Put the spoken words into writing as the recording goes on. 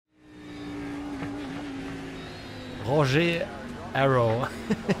Roger Arrow.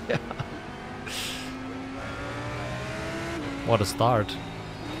 What a start.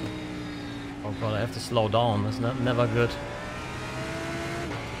 Oh god, I have to slow down. It's never good.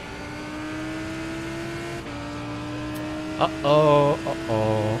 Uh-oh,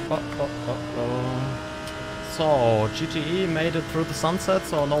 uh-oh, uh-oh, uh-oh. So, GTE made it through the sunset,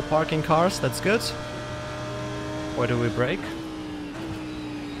 so no parking cars, that's good. Where do we brake?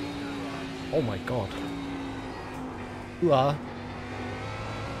 Oh my god. Why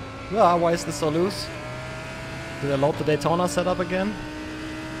is this so loose? Did I load the Daytona setup again?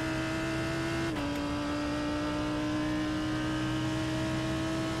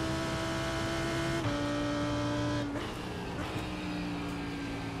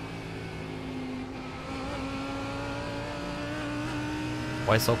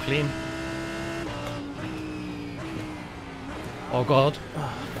 Why so clean? Oh god.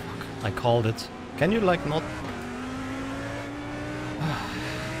 Oh, fuck. I called it. Can you like not...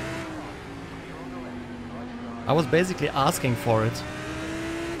 I was basically asking for it.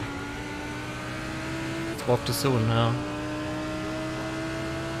 Spoke too soon now.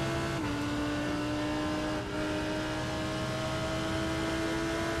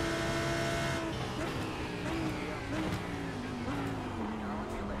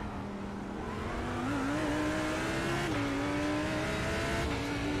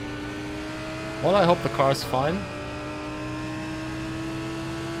 Well, I hope the car's fine.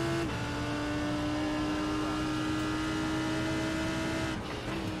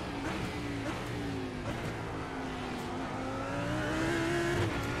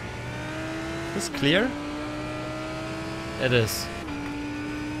 Is this clear? It is.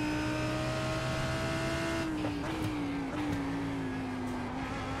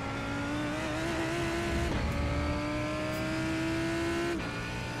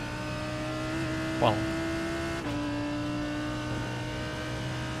 Well.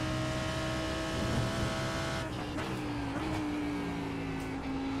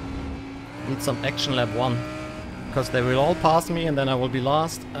 Need some action lap 1. Because they will all pass me and then I will be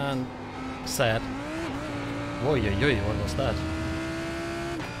last and sad. Whoa, what was that?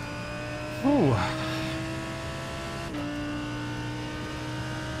 Whew.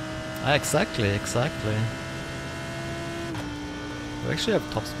 Exactly. We actually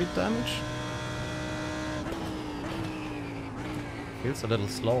have top speed damage. Feels a little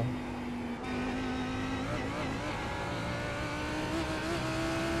slow.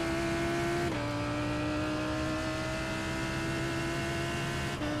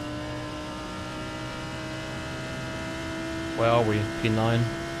 Where are we? P9.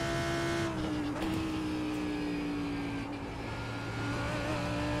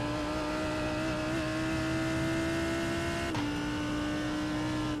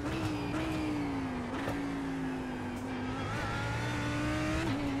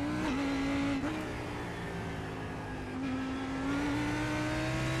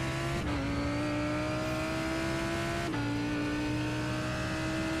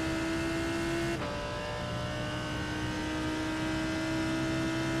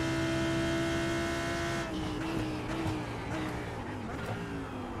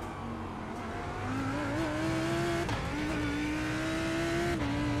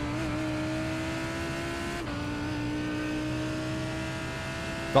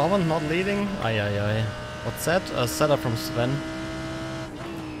 Garvin not leading? Aye. What's that? A setup from Sven.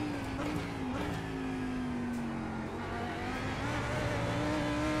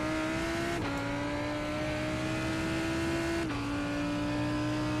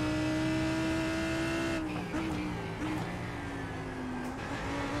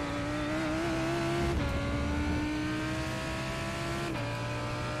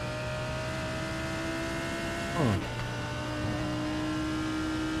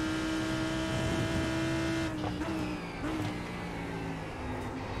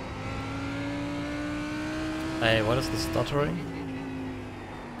 Hey, what is the stuttering?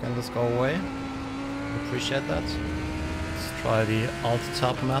 Can this go away? Appreciate that. Let's try the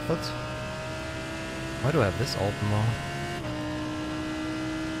Alt-Tab method. Why do I have this open now?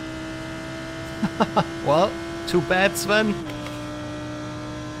 Well, too bad, Sven.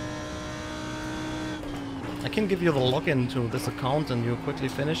 I can give you the login to this account and you quickly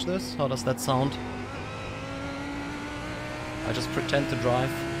finish this. How does that sound? I just pretend to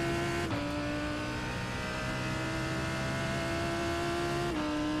drive.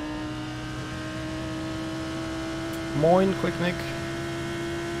 Moin, Quick Nick.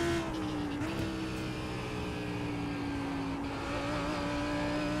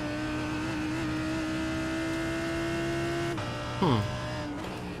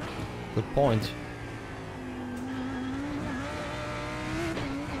 Good point.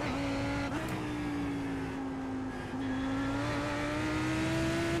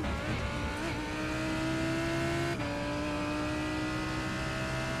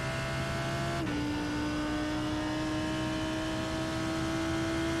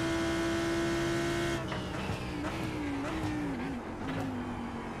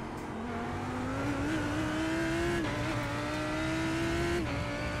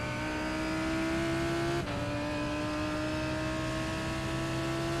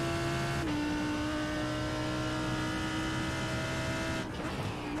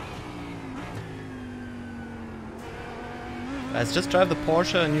 Guys, just drive the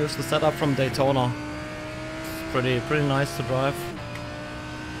Porsche and use the setup from Daytona. It's pretty nice to drive.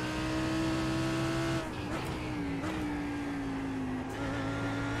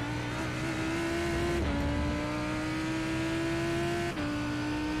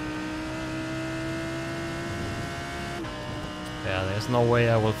 Yeah, there's no way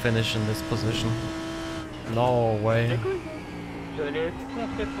I will finish in this position. No way.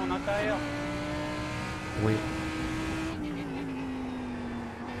 Oui.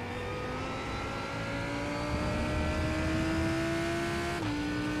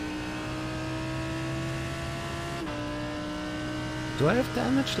 Do I have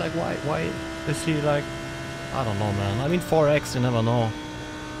damage? Like, why is he like... I don't know, man. I mean, 4x, you never know.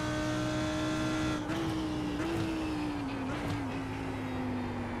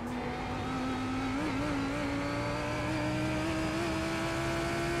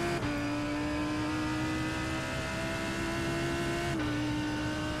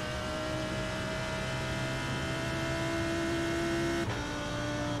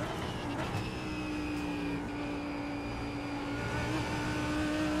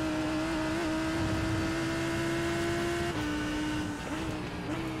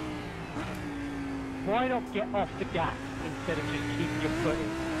 Why not get off the gas instead of just keeping your foot in?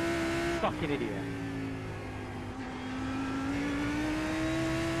 Fucking idiot.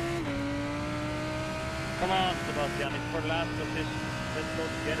 Come on, Sebastian, it's for last position. Let's go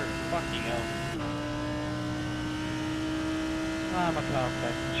together. Fucking hell. I'm a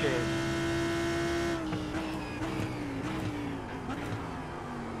perfect. Cheers.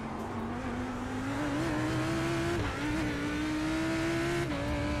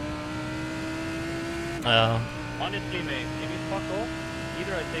 Honestly, mate, can you fuck off?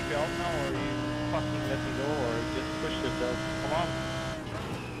 Either I take you out now, or you fucking let me go, or just push yourself. Come on.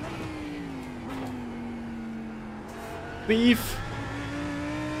 Beef!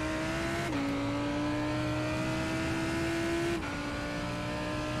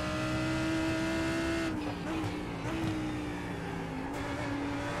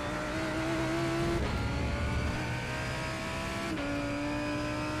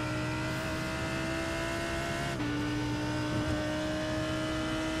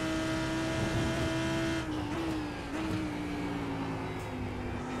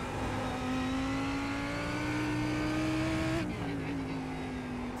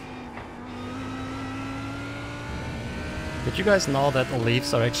 Did you guys know that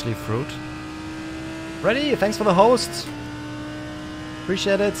leaves are actually fruit? Ready? Thanks for the host!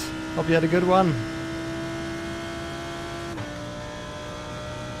 Appreciate it. Hope you had a good one.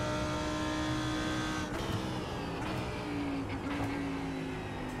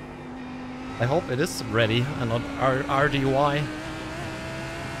 I hope it is ready and not RDY.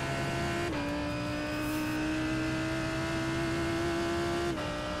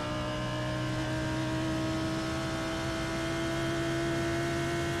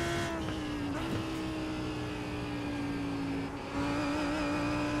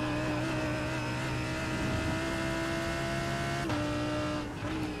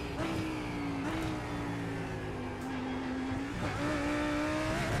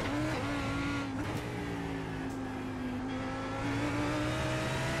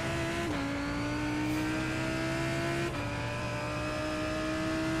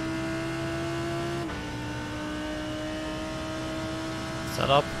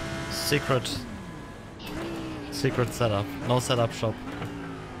 Setup, secret setup, no setup shop.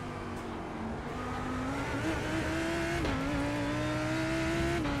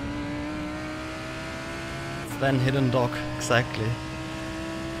 It's then hidden dock, exactly.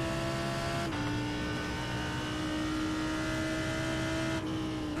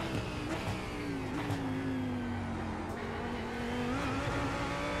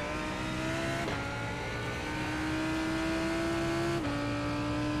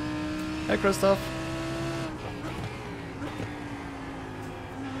 Hey, Christoph.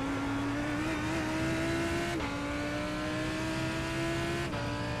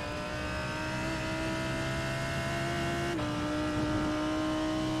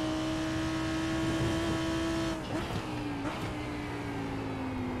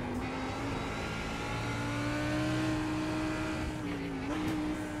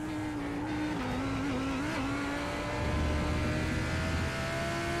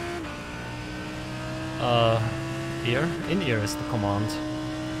 Ear? In ear is the command.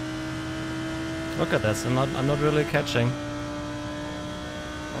 Look at this, I'm not really catching.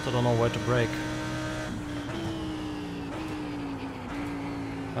 Also don't know where to brake.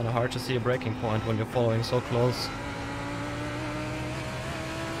 Kinda hard to see a braking point when you're following so close.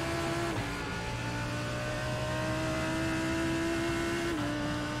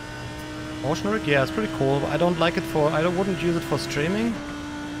 Motion rig? Yeah, it's pretty cool. I don't like it for... I wouldn't use it for streaming.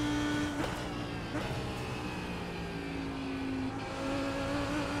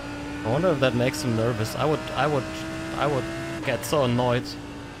 I wonder if that makes him nervous. I would get so annoyed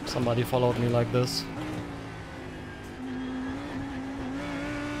if somebody followed me like this.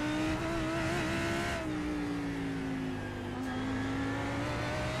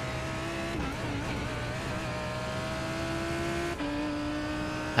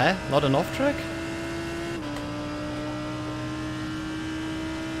 Huh? Not an off track?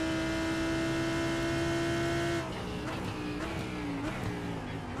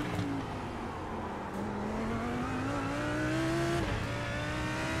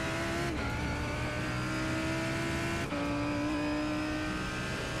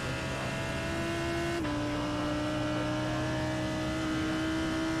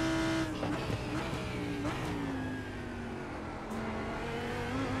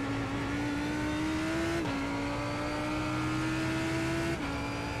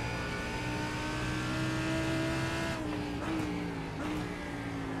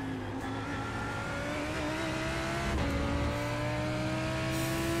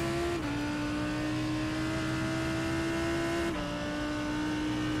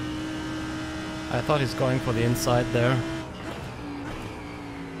 I thought he's going for the inside there.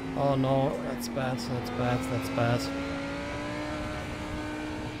 Oh no, that's bad, that's bad, that's bad.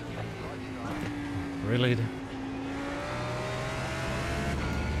 Really?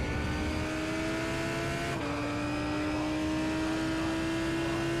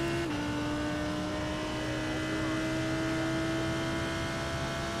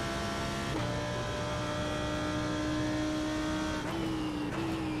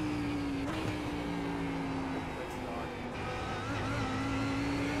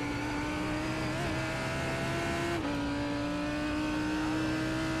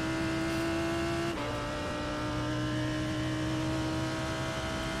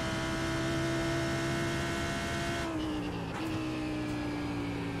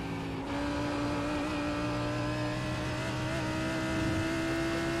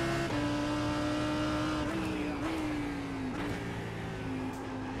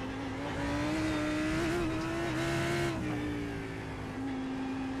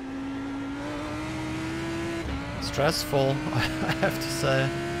 Stressful, I have to say.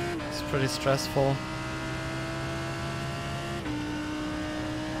 It's pretty stressful.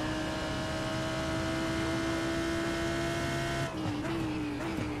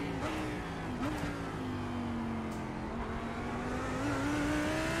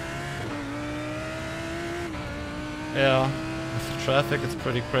 Yeah, with the traffic it's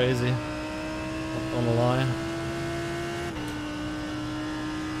pretty crazy, not gonna lie.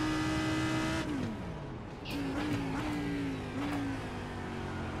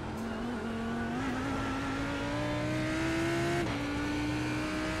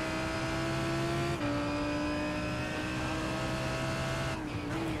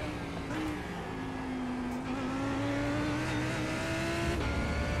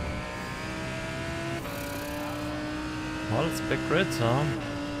 Well, it's big grids, huh?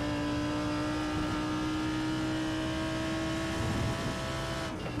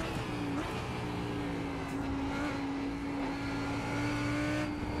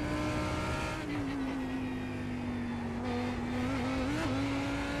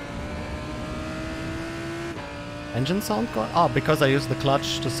 Engine sound gone? Ah, because I used the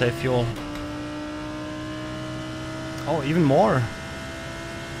clutch to save fuel. Oh, even more!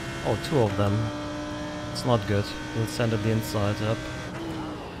 Oh, two of them. It's not good. We'll send it the inside up.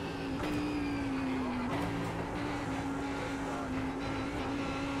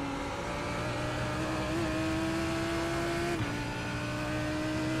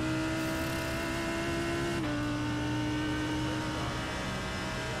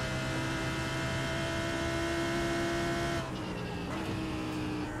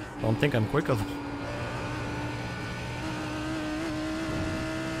 Don't think I'm quicker.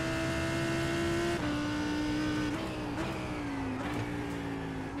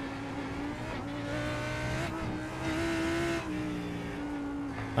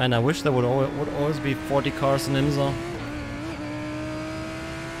 And I wish there would always be 40 cars in IMSA.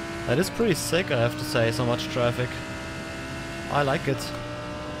 That is pretty sick, I have to say, so much traffic. I like it.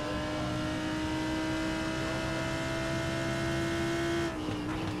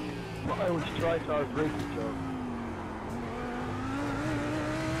 I would try to outbreak the job.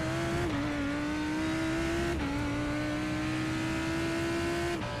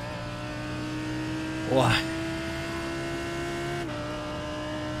 Why?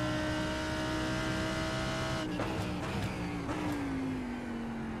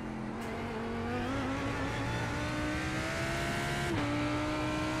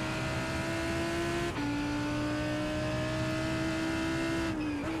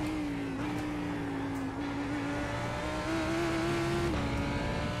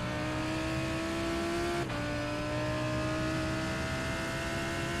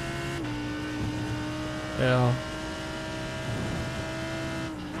 Yeah.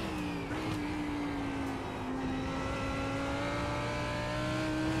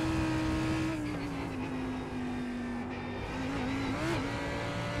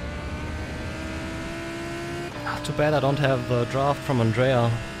 Too bad I don't have the draft from Andrea.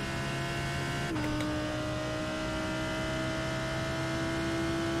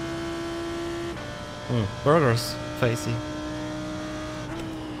 Burgers, Facey.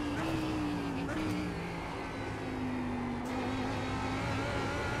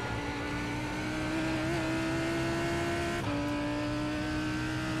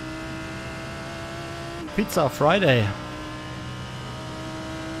 Pizza Friday.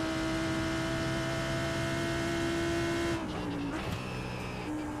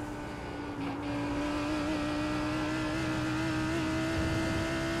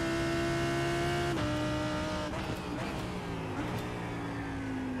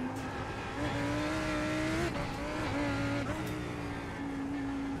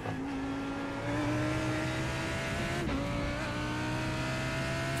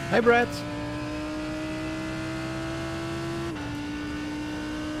 Hi, Brett.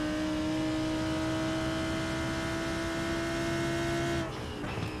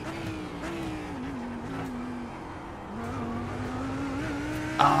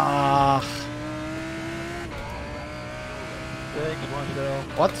 Ah. Thanks, Marcel.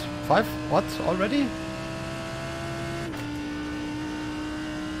 What? 5? What? Already?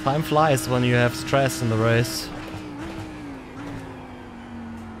 Time flies when you have stress in the race.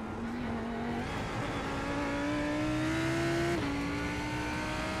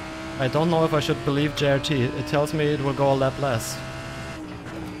 I don't know if I should believe JRT. It tells me it will go a lap less.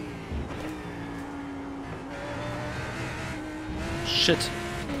 Shit.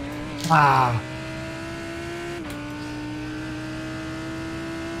 Ah.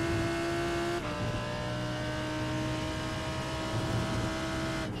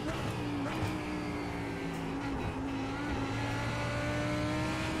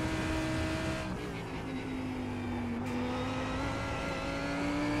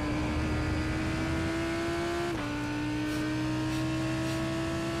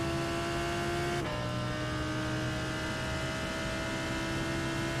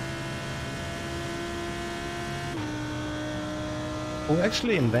 Who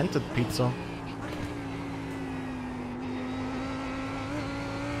actually invented pizza?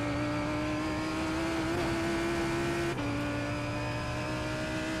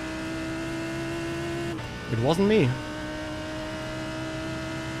 It wasn't me.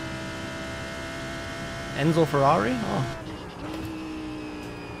 Enzo Ferrari? Oh.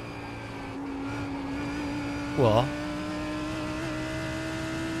 Well.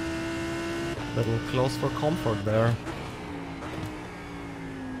 Little close for comfort there.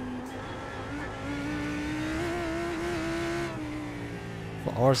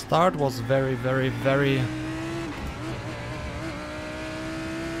 Our start was very late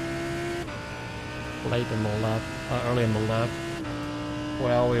in the lap, early in the lap.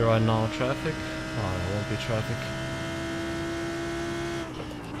 Where are we right now? Traffic? Oh, there won't be traffic.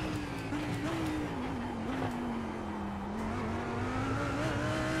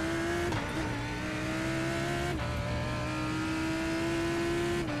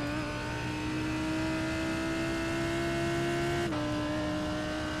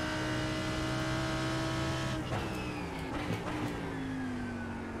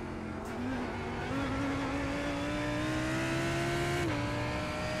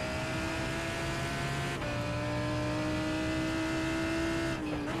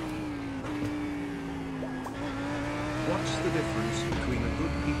 What's the difference between a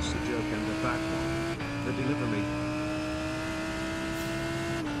good pizza joke and a bad one? The delivery.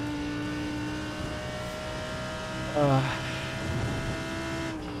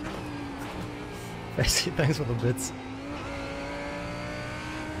 Basically, thanks for the bits.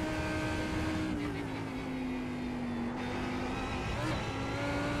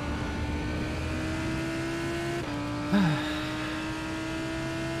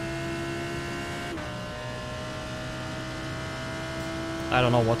 I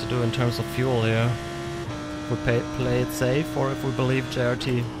don't know what to do in terms of fuel here. If we play it safe or if we believe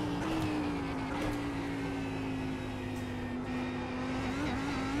JRT.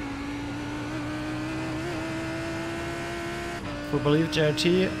 If we believe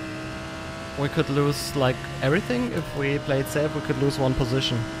JRT, we could lose like everything. If we played safe, we could lose one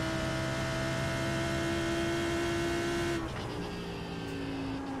position.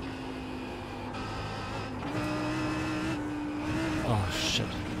 Oh shit.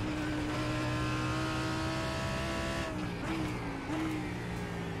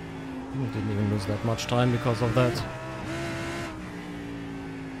 Didn't even lose that much time because of that.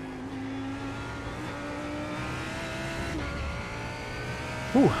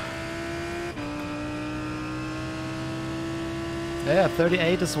 Whew. Yeah,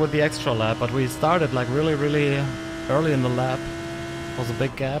 38 is with the extra lap, but we started like really early in the lap. It was a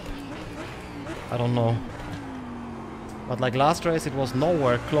big gap. I don't know. But like last race it was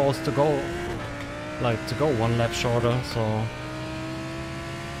nowhere close to go, like to go one lap shorter, so...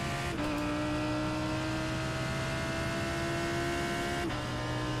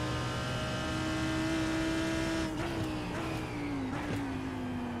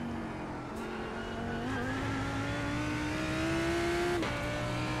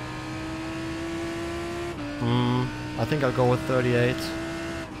 I think I'll go with 38.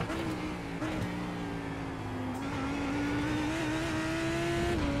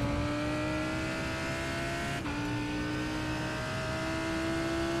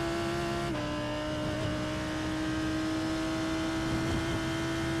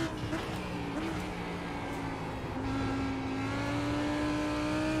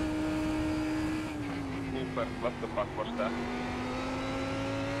 What the fuck was that?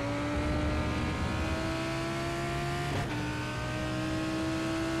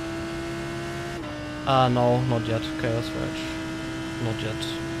 No, not yet, Chaos Rage. Not yet.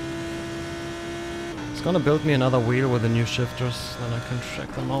 It's gonna build me another wheel with the new shifters, then I can check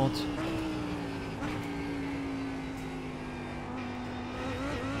them out.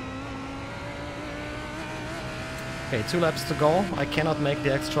 Okay, 2 laps to go. I cannot make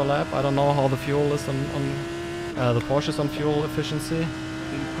the extra lap. I don't know how the fuel is on the Porsche is on fuel efficiency.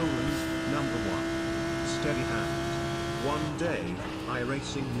 In Poland, number 1. Steady hand. One day,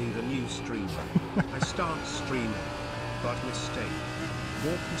 iRacing need a new streamer. I start streaming, but mistake.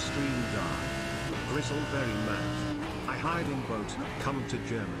 Walking stream die. Grizzle very mad. I hide in boat, come to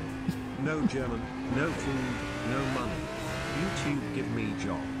Germany. No German, no food, no money. YouTube give me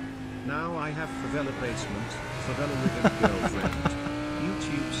job. Now I have favela basement, favela ridden girlfriend.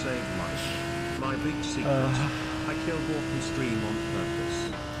 YouTube save life. My big secret. I kill walking stream on purpose.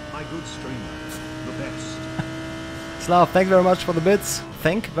 I good streamer. The best. Slav, thank you very much for the bits.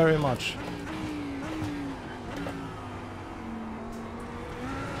 Thank you very much.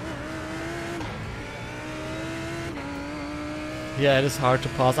 Yeah, it is hard to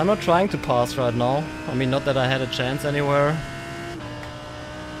pass. I'm not trying to pass right now. I mean, not that I had a chance anywhere.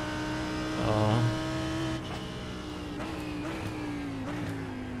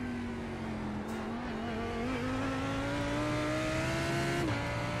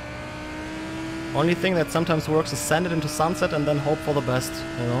 Only thing that sometimes works is send it into sunset and then hope for the best,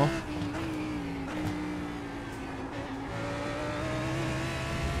 you know?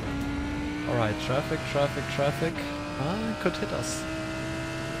 Alright, traffic. Could hit us.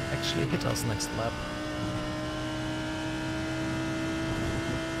 Actually hit us next lap.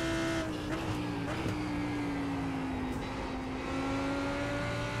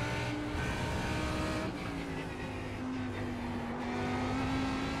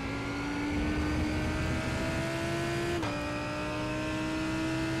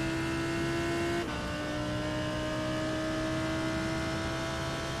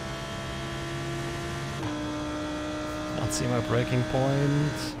 See my braking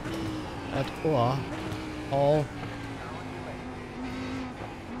point at all.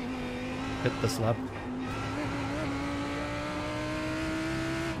 Hit this lap.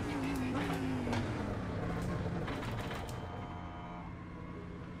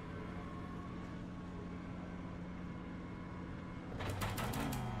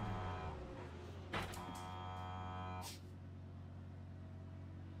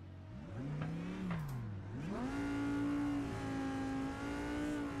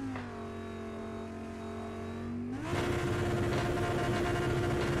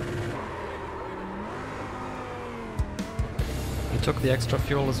 Took the extra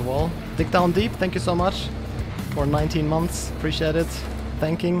fuel as well. Dig Down Deep, thank you so much for 19 months. Appreciate it.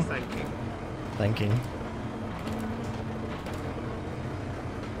 Thanking.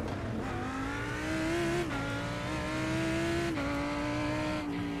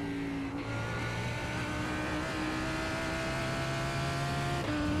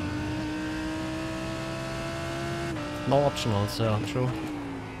 No optionals, yeah, true.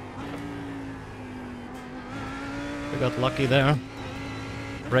 We got lucky there.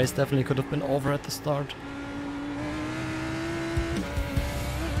 Race definitely could have been over at the start.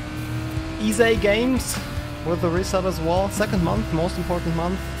 ESA Games with the reset as well. Second month, most important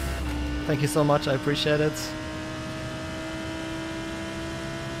month. Thank you so much, I appreciate it.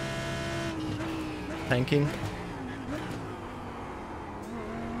 Thanking.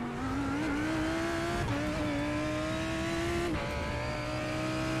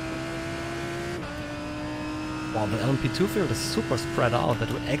 Oh, the LMP2 field is super spread out that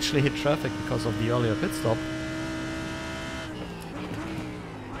we actually hit traffic because of the earlier pit stop.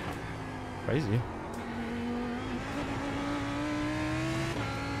 Crazy.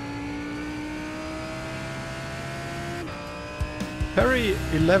 Perry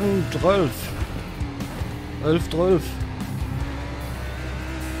 11-12. 11-12.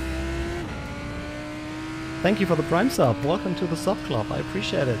 Thank you for the Prime sub. Welcome to the sub club. I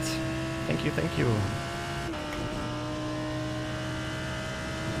appreciate it. Thank you, thank you.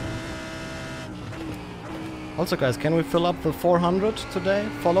 Also guys, can we fill up the 400 today?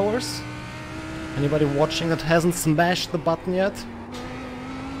 Followers? Anybody watching that hasn't smashed the button yet?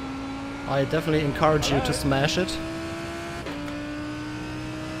 I definitely encourage you to smash it.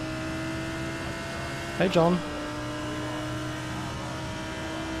 Hey John.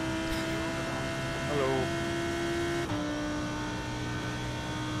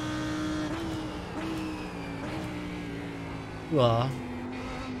 Hello.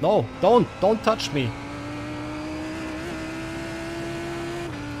 No, don't touch me.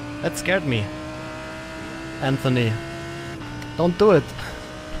 That scared me. Anthony. Don't do it.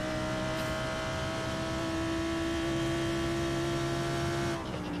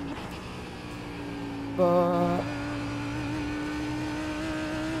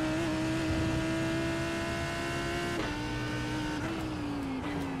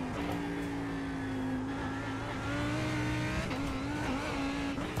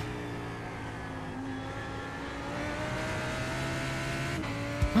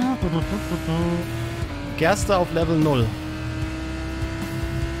 Gerste auf Level 0.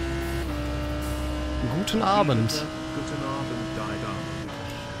 Guten Abend. Guten Abend, Daidan.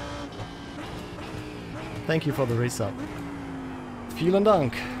 Thank you for the resub. Vielen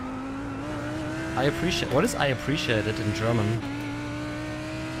Dank. I appreciate. What is I appreciate it in German?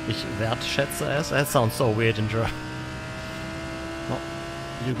 Ich wertschätze es. That sounds so weird in German. Oh,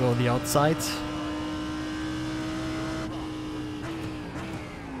 you go the outside.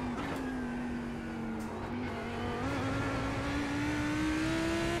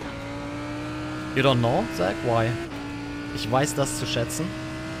 You don't know, Zach? Why? Ich weiß das zu schätzen.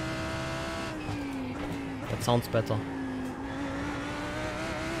 That sounds better.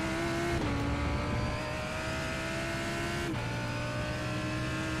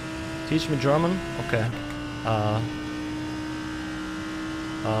 Teach me German? Okay.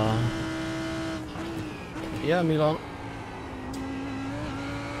 Yeah, Milan.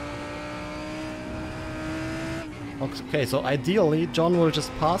 Okay, so ideally John will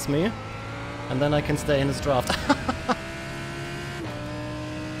just pass me. And then I can stay in his draft.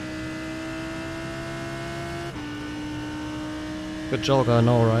 Good joke, I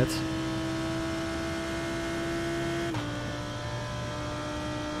know, right?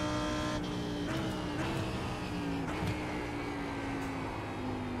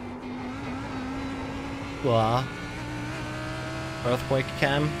 Blah. Earthquake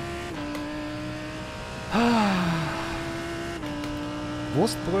cam.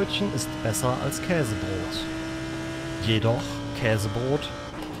 Wurstbrötchen ist besser als Käsebrot. Jedoch, Käsebrot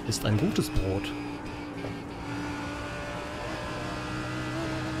ist ein gutes Brot.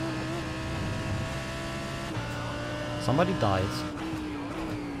 Somebody died.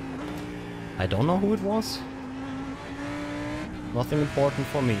 I don't know who it was. Nothing important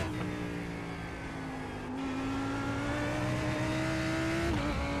for me.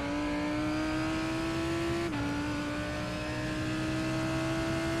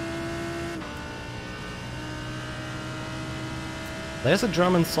 There's a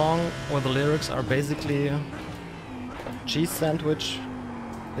German song where the lyrics are basically cheese sandwich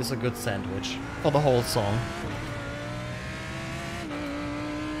is a good sandwich for the whole song.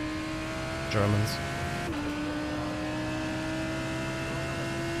 Germans.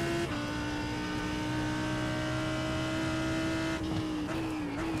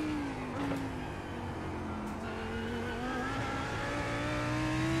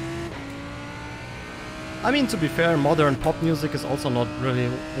 I mean, to be fair, modern pop music is also not really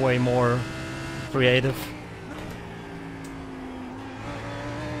way more creative.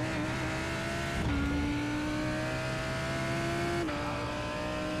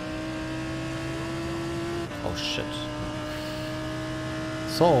 Oh shit.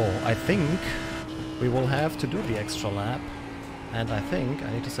 So, I think we will have to do the extra lap, and I think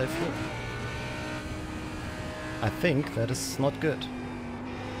I need to save fuel. I think that is not good.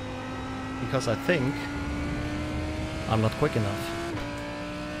 Because I think I'm not quick enough.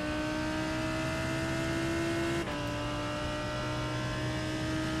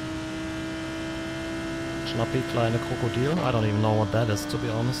 Schnappi, kleine Krokodil? I don't even know what that is, to be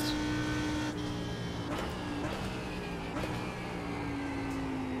honest.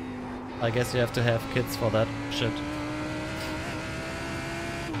 I guess you have to have kids for that shit.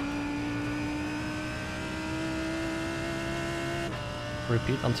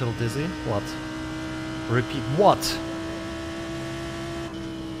 Repeat until dizzy? What? Repeat what?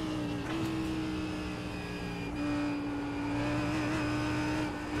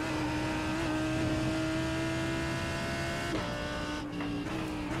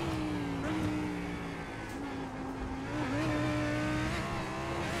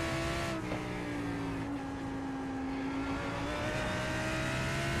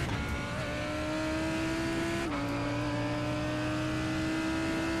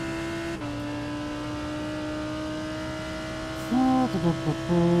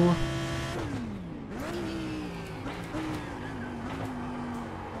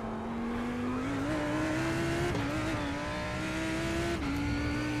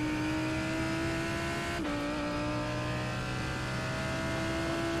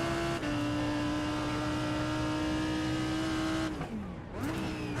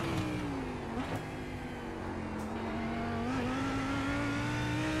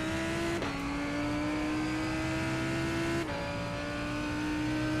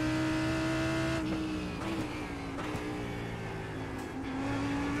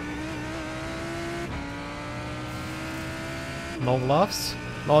 No gloves?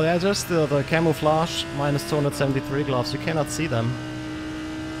 No, they're just the camouflage minus 273 gloves. You cannot see them.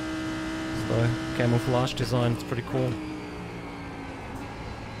 It's the camouflage design. It's pretty cool.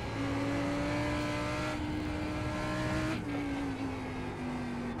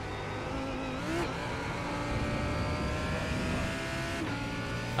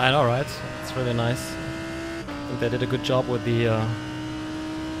 I know, right? It's really nice. I think they did a good job with the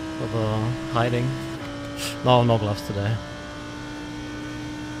hiding. No, no gloves today.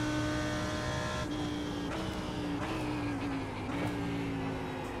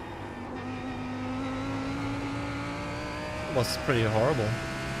 It was pretty horrible.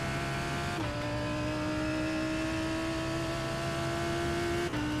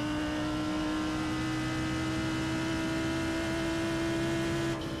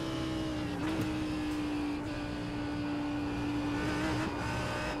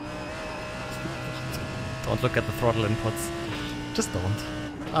 Don't look at the throttle inputs. Just don't.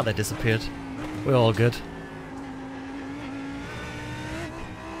 Ah, they disappeared. We're all good.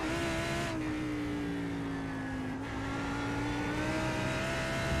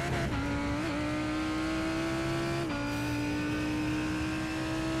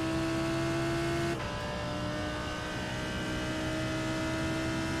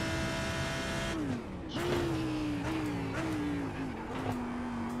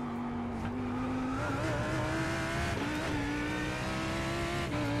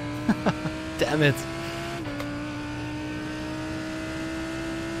 Damn it.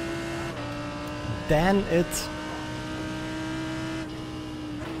 Damn it.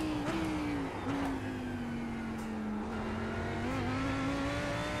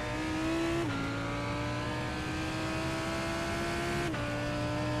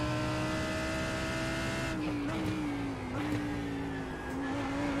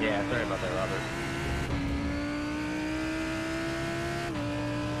 Yeah, sorry about that, Robert.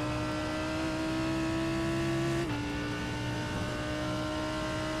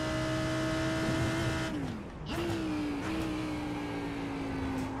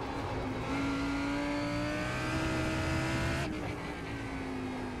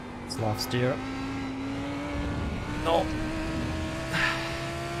 Slav steer. No.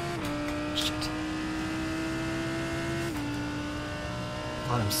 Shit.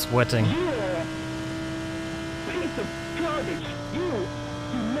 God, I'm sweating. You're a piece of garbage. You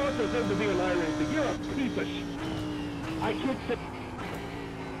do not deserve to be an iRacing. You're a piece of I can't sit.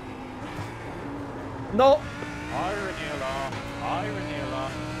 No. Irony law. Irony law.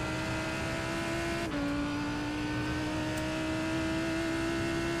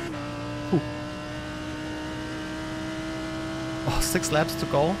 Oh, 6 laps to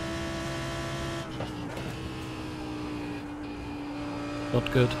go.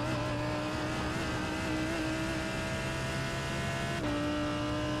 Not good.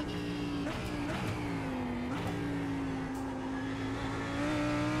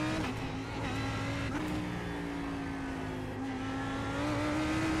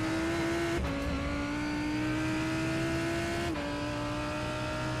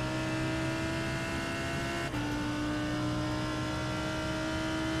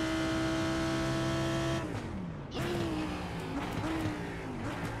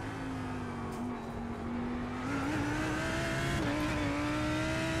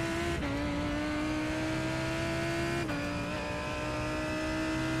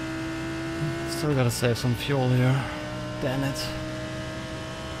 Still gotta save some fuel here. Damn it.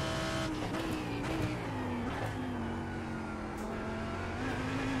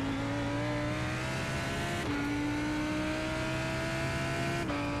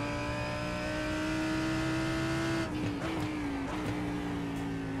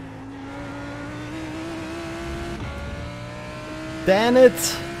 Damn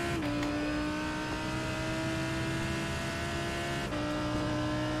it!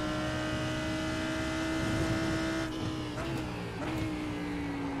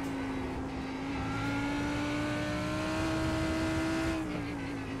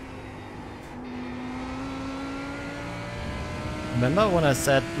 Remember when I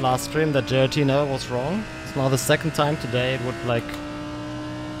said last stream that JRT never was wrong? It's now the second time today it would like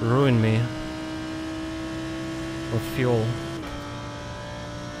ruin me with fuel.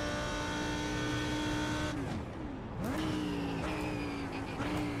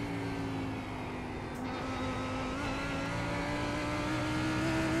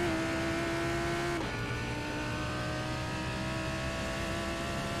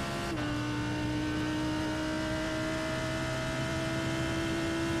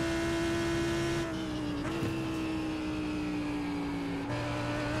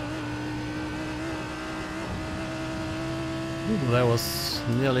 That was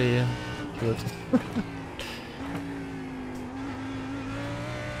nearly good.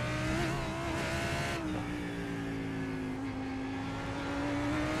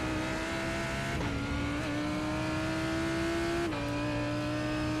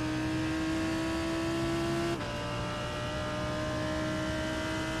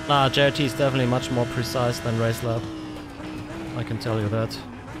 Nah, JRT is definitely much more precise than RaceLab. I can tell you that.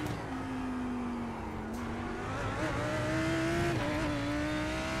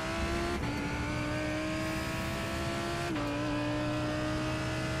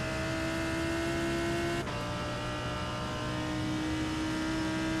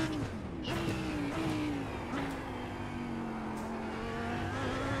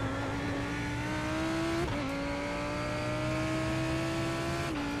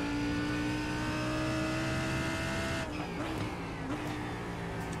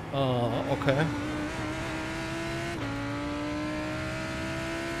 Okay.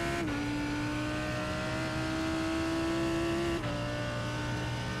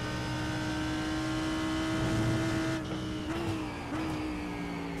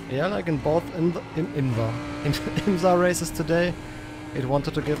 Yeah, like in both IMSA races today, it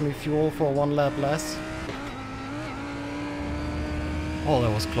wanted to give me fuel for 1 lap less. Oh,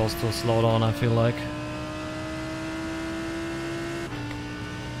 that was close to a slowdown, I feel like.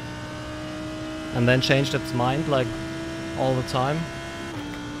 And then changed its mind like all the time.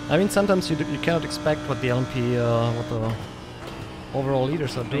 I mean, sometimes you cannot expect what the LMP, what the overall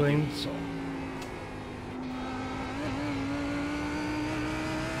leaders are doing. So.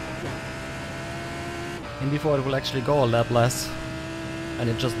 And before it will actually go a lap less, and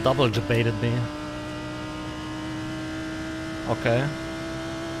it just double debated me. Okay.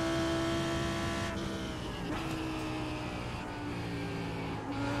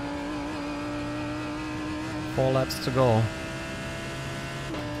 Four laps to go.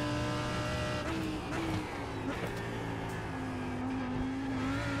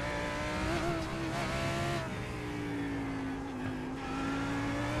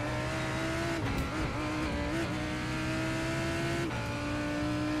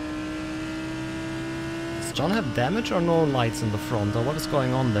 Does John have damage or no lights in the front? Or what is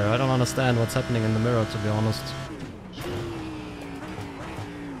going on there? I don't understand what's happening in the mirror, to be honest.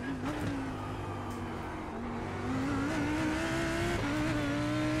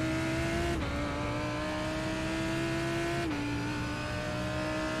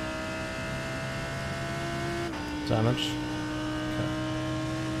 Damage. Okay.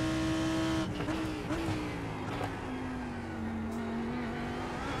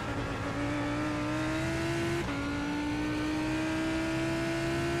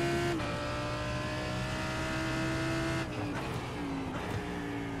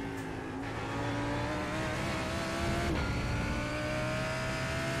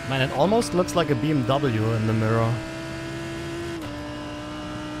 Man, it almost looks like a BMW in the mirror.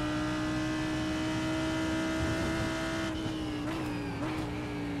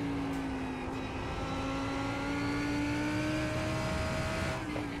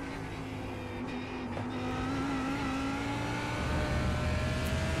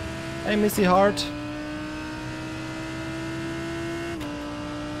 Hey, Missy Hart.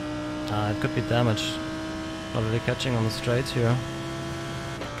 It could be damaged. Not really catching on the straights here.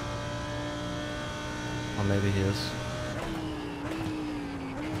 Or maybe he is.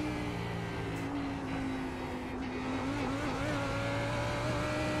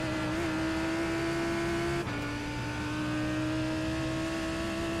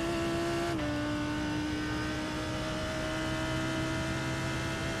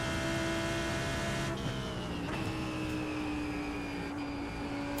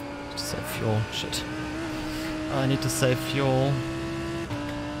 Save fuel. Shit. I need to save fuel.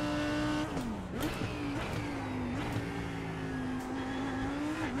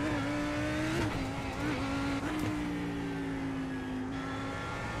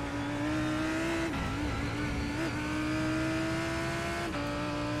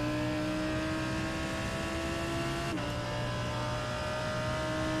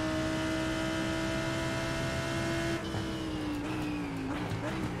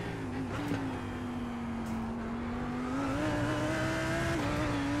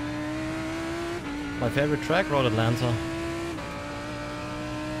 My favorite track, Road Atlanta.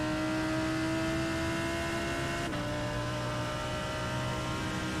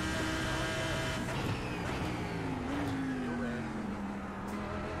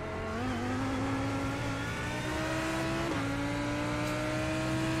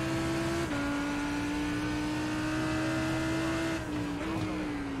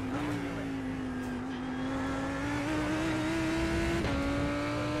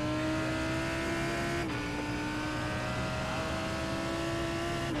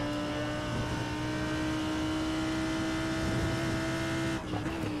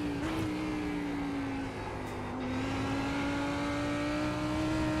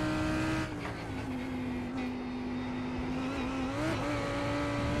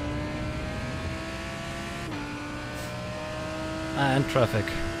 And traffic.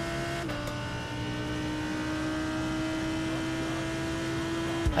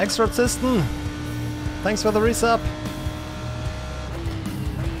 Exorcisten! Thanks for the resub!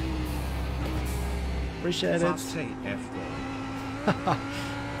 Appreciate it. Fast AF.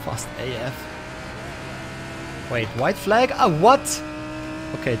 Fast AF. Wait, white flag? Ah, what?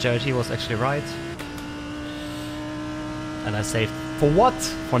 Okay, Jared, he was actually right. And I saved for what?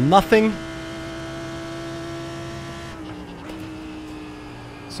 For nothing?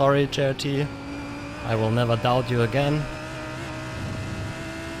 Sorry, Charity. I will never doubt you again.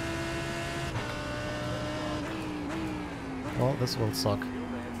 Well, this will suck.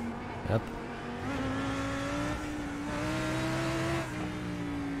 Yep.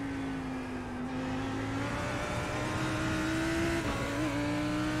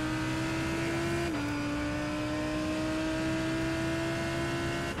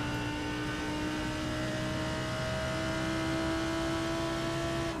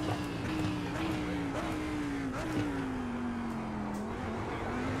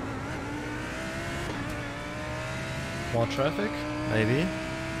 More traffic? Maybe.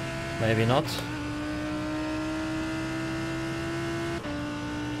 Maybe not.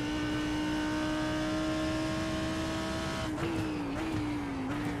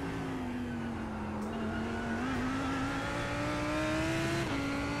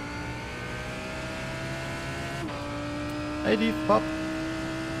 Hey, Deep Pop.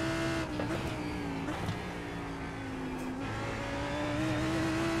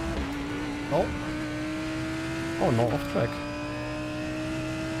 Oh. Oh, no, off track.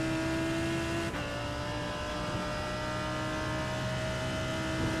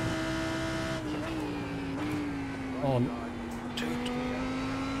 Oh, dude.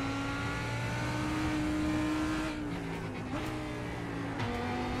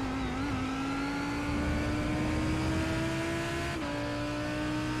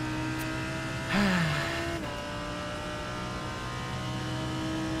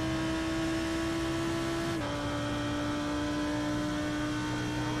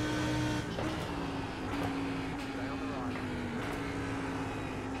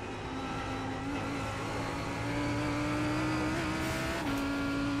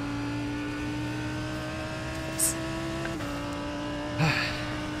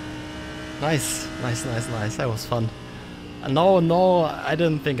 Nice, nice, nice, nice. That was fun. No, I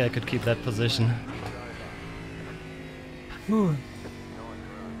didn't think I could keep that position. Whew.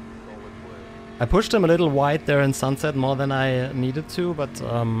 I pushed him a little wide there in Sunset more than I needed to, but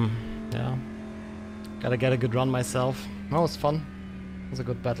yeah. Gotta get a good run myself. That was fun. It was a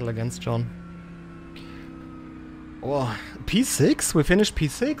good battle against John. Oh, P6? We finished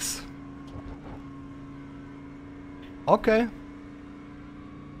P6? Okay.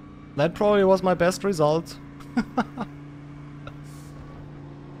 That probably was my best result.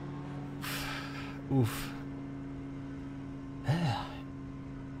 Oof.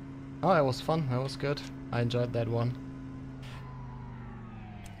 Oh, it was fun. That was good. I enjoyed that one.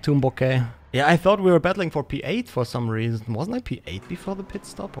 Tomb Bouquet. Yeah, I thought we were battling for P8 for some reason. Wasn't I P8 before the pit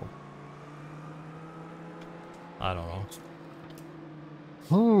stop? Or? I don't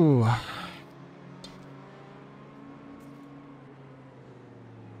know. Ooh.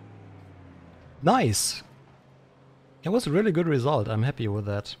 Nice. It was a really good result. I'm happy with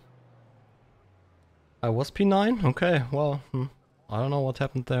that. I was P9? Okay, well, I don't know what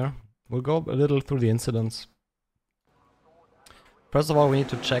happened there. We'll go a little through the incidents. First of all, we need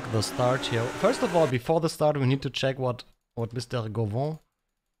to check the start here. First of all, before the start, we need to check what Mr. Gauvin,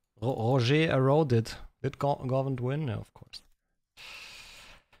 Roger Arrow did. Did Gauvin win? Yeah, of course.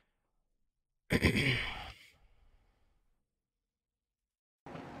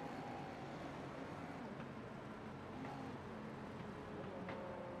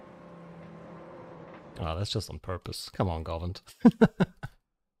 Oh, that's just on purpose. Come on, Gauvin.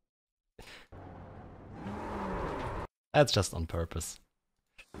 That's just on purpose.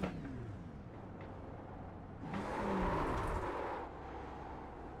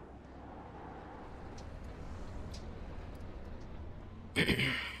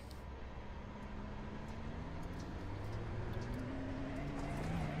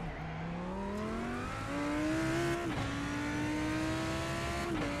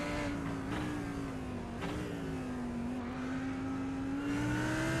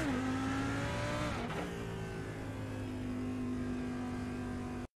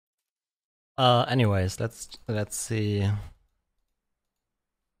 Anyways, let's see.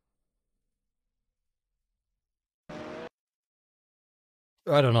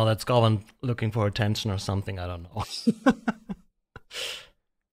 I don't know, that's Govan looking for attention or something, I don't know.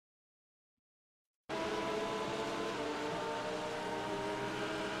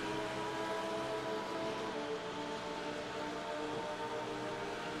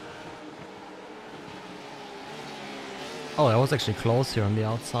 Oh, that was actually close here on the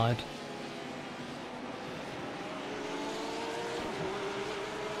outside.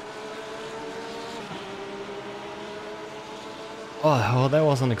 Oh, that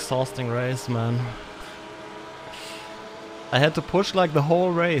was an exhausting race, man. I had to push like the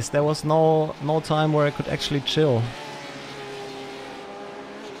whole race. There was no time where I could actually chill.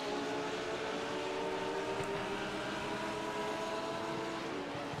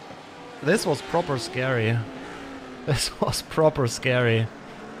 This was proper scary. This was proper scary.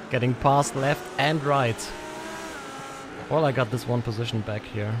 Getting past left and right. Well, I got this one position back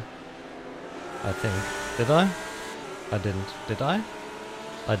here. I think. Did I? I didn't. Did I?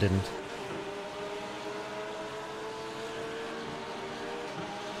 I didn't.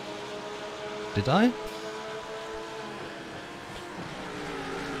 Did I?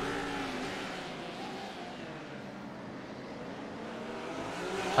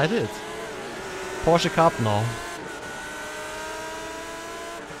 I did. Porsche Cup now.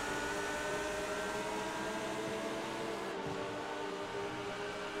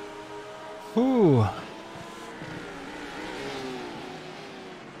 Ooh.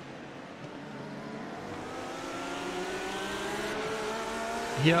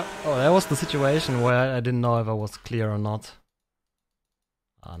 Here, oh, that was the situation where I didn't know if I was clear or not.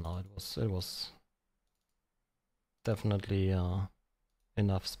 Ah, no, it was definitely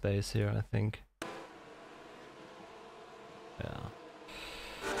enough space here, I think. Yeah.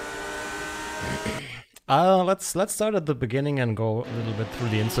 Let's start at the beginning and go a little bit through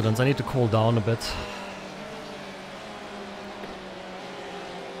the incidents. I need to cool down a bit.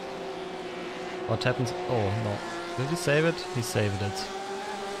 What happens? Oh no! Did he save it? He saved it.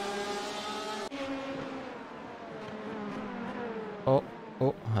 Oh,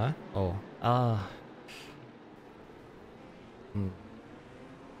 huh? Oh, ah.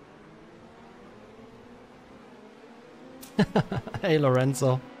 Hey,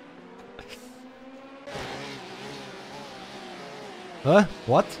 Lorenzo. Huh?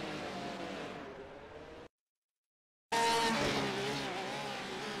 What?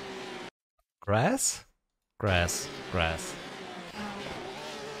 Grass? Grass.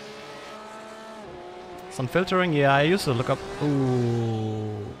 Some filtering? Yeah, I used to look up...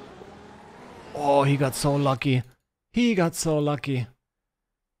 Ooh. Oh, he got so lucky. He got so lucky.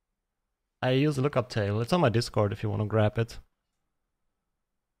 I use a lookup table. It's on my Discord if you want to grab it.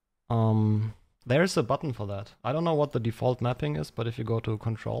 There's a button for that. I don't know what the default mapping is, but if you go to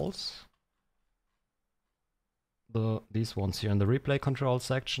controls, these ones here in the replay control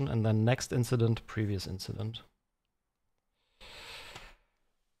section, and then next incident, previous incident.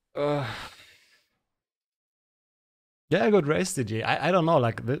 Yeah, good race, DJ. I don't know,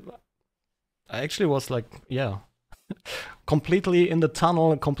 like, I actually was like, yeah, completely in the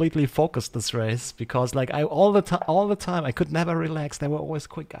tunnel and completely focused this race, because like all the time I could never relax. There were always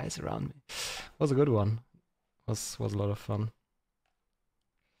quick guys around me. It was a good one. Was a lot of fun.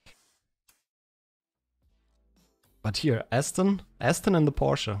 But here, Aston in the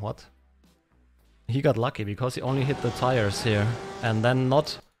Porsche, what? He got lucky because he only hit the tires here, and then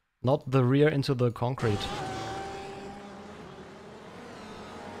not the rear into the concrete.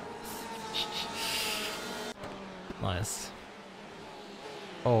 Nice.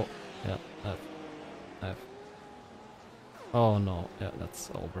 Oh, yeah, F. Oh no, yeah, that's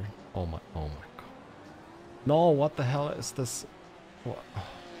over. Oh my god. No, what the hell is this? What?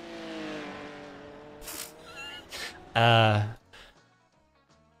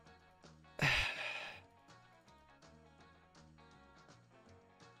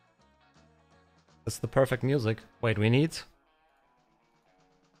 It's the perfect music. Wait, we need...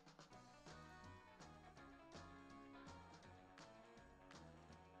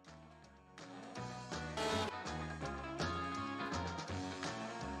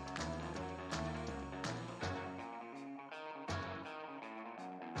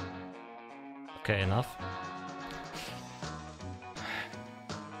 Okay, enough.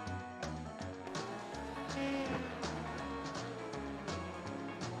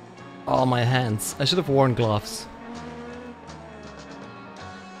 Oh, my hands. I should have worn gloves.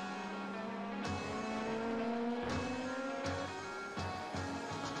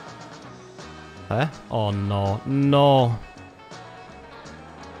 Huh? Oh no, no.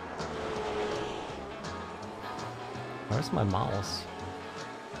 Where's my mouse?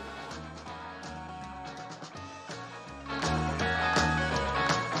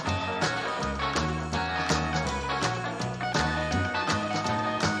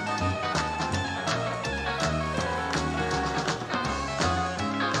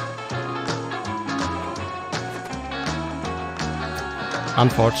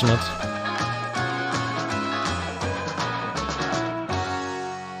 Unfortunate.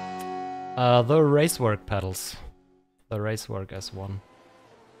 The racework pedals. The racework S1.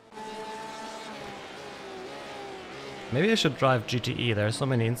 Maybe I should drive GTE. There are so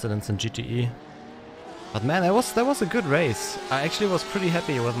many incidents in GTE. But man, that was a good race. I actually was pretty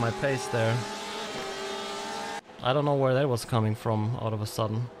happy with my pace there. I don't know where that was coming from all of a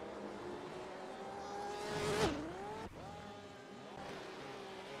sudden.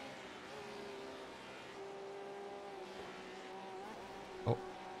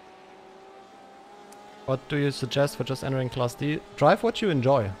 What do you suggest for just entering Class D? Drive what you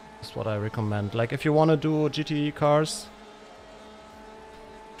enjoy, is what I recommend. Like, if you want to do GTE cars,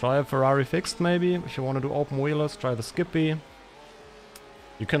 try a Ferrari fixed maybe. If you want to do open wheelers, try the Skippy.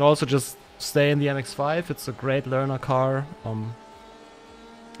 You can also just stay in the MX-5, it's a great learner car.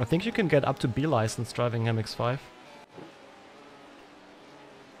 I think you can get up to B license driving MX-5.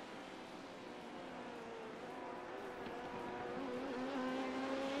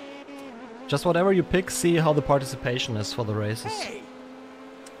 Just whatever you pick, see how the participation is for the races.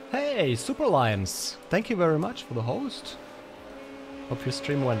 Hey, Super Limes! Thank you very much for the host. Hope your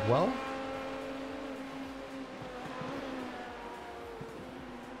stream went well.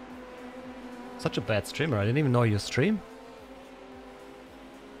 Such a bad streamer, I didn't even know you stream.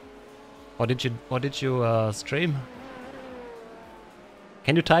 What did you stream?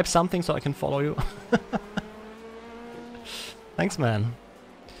 Can you type something so I can follow you? Thanks, man.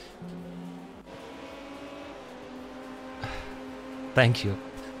 Thank you.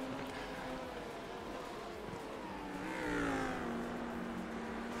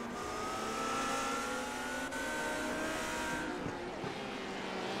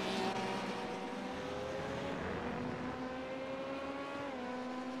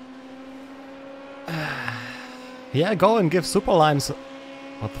 Yeah, go and give Super Limes...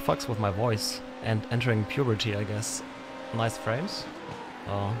 What the fuck's with my voice? And entering puberty, I guess. Nice frames.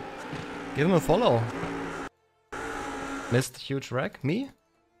 Oh. Give him a follow. Missed huge wreck. Me?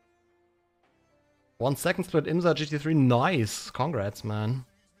 1 second split IMSA GT3. Nice. Congrats, man.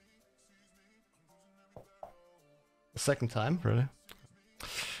 The second time? Really?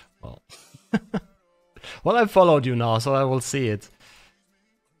 Well. Well, I followed you now, so I will see it.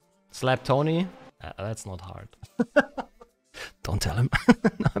 Slap Tony? That's not hard. Don't tell him.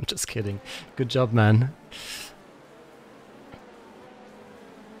 No, I'm just kidding. Good job, man.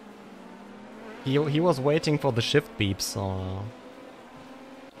 He was waiting for the shift beep, so...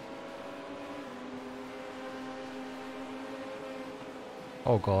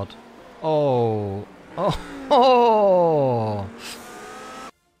 Oh god. Oh! Oh! Oh!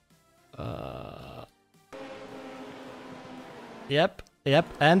 Yep,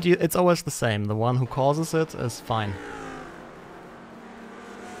 and it's always the same. The one who causes it is fine.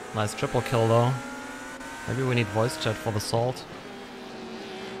 Nice triple kill though. Maybe we need voice chat for the salt.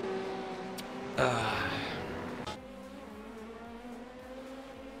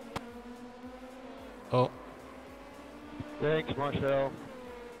 Oh. Thanks, Marcel.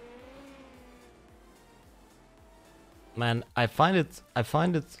 Man, I find it...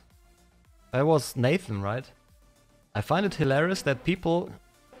 That was Nathan, right? I find it hilarious that people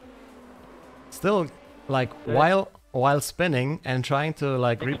still like while spinning and trying to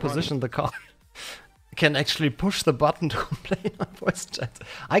like reposition the car, can actually push the button to complain on voice chat.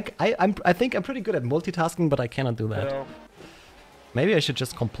 I think I'm pretty good at multitasking, but I cannot do that. Well, Maybe I should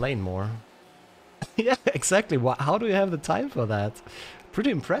just complain more. Yeah, exactly. How do you have the time for that?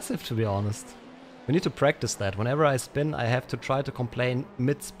 Pretty impressive, to be honest. We need to practice that. Whenever I spin, I have to try to complain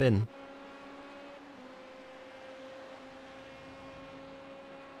mid-spin.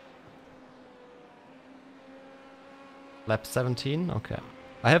 Lap 17? Okay.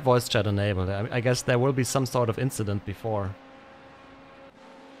 I have voice chat enabled. I guess there will be some sort of incident before.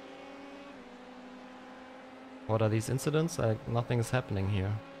 What are these incidents? Nothing is happening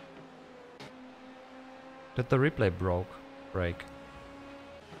here. Did the replay break?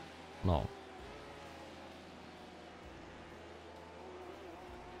 No.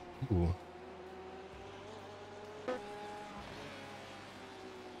 Ooh.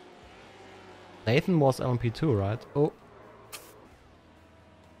 Nathan was LMP2, right? Oh.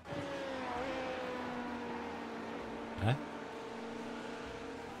 Okay.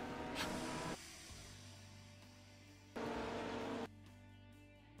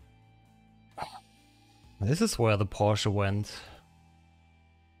 This is where the Porsche went.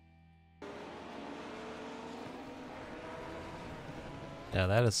 Yeah,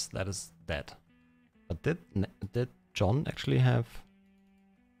 that is dead. But did John actually have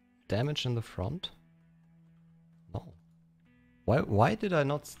damage in the front? No. Why did I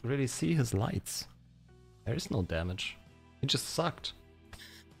not really see his lights? There is no damage. He just sucked.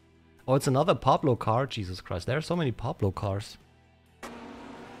 Oh, it's another Pablo car. Jesus Christ, there are so many Pablo cars.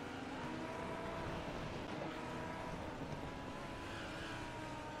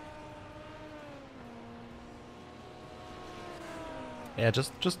 Yeah,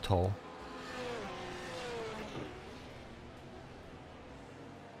 just tow.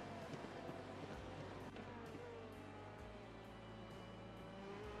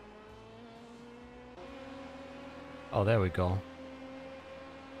 Oh, there we go.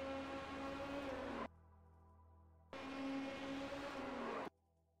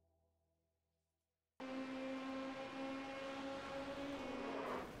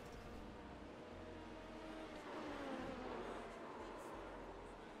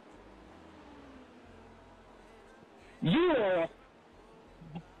 You are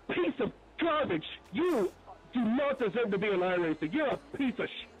a piece of garbage. You do not deserve to be an iRacer. You're a piece of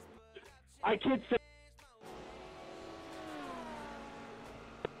I can't say.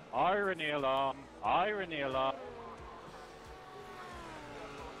 irony alarm, irony alarm.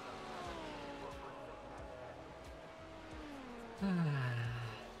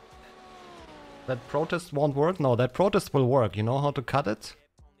 That protest won't work? No, that protest will work. You know how to cut it?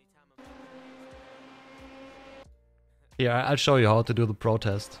 Here, I'll show you how to do the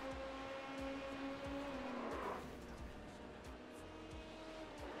protest.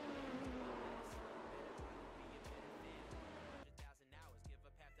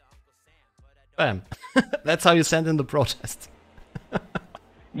 Bam. That's how you send in the protest.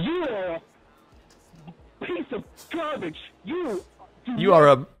 You are a piece of garbage. You are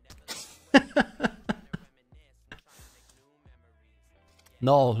a...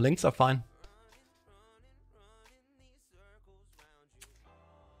 No, links are fine.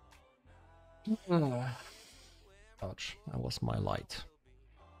 Ouch, that was my light.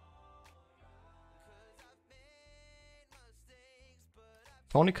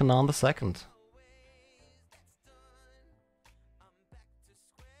 Tony Kanaan the second.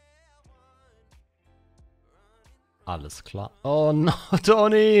 Alles klar. Oh no,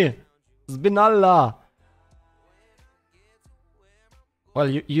 Tony! Spinalla! Well,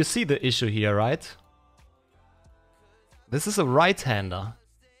 you see the issue here, right? This is a right-hander.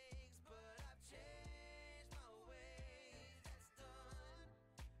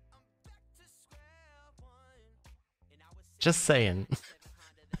 Just saying.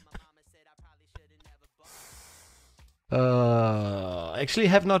 Actually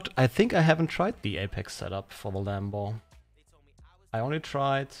have not... I think I haven't tried the Apex setup for the Lambo. I only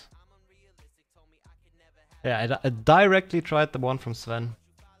tried... Yeah, I directly tried the one from Sven.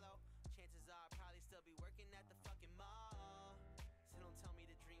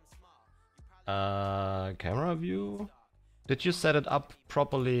 Camera view? Did you set it up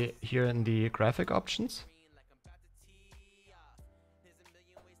properly here in the graphic options?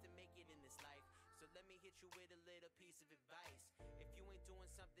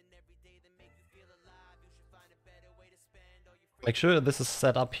 Make sure this is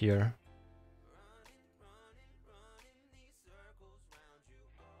set up here.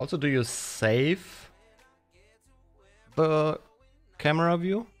 Also, do you save the camera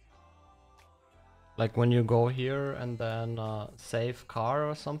view? Like when you go here and then save car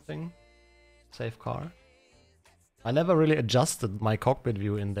or something. Save car. I never really adjusted my cockpit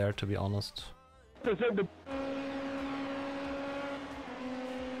view in there, to be honest.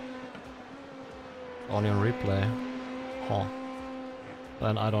 Only on replay. Huh.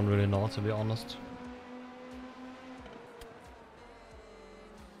 Then I don't really know, to be honest.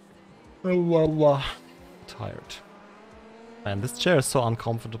 Tired. Man, this chair is so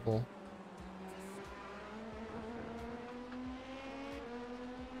uncomfortable.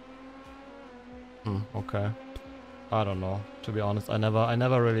 Okay. I don't know, to be honest. I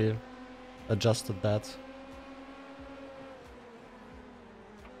never really adjusted that.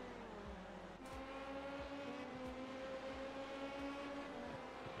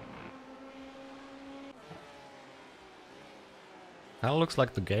 Kinda looks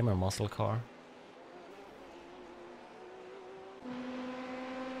like the gamer muscle car.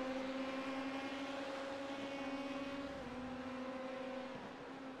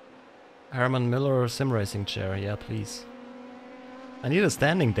 Herman Miller sim racing chair, yeah please. I need a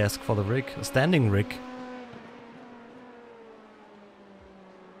standing desk for the rig, a standing rig.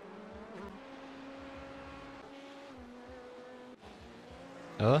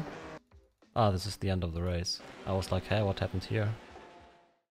 Ah, this is the end of the race. I was like, hey, what happened here?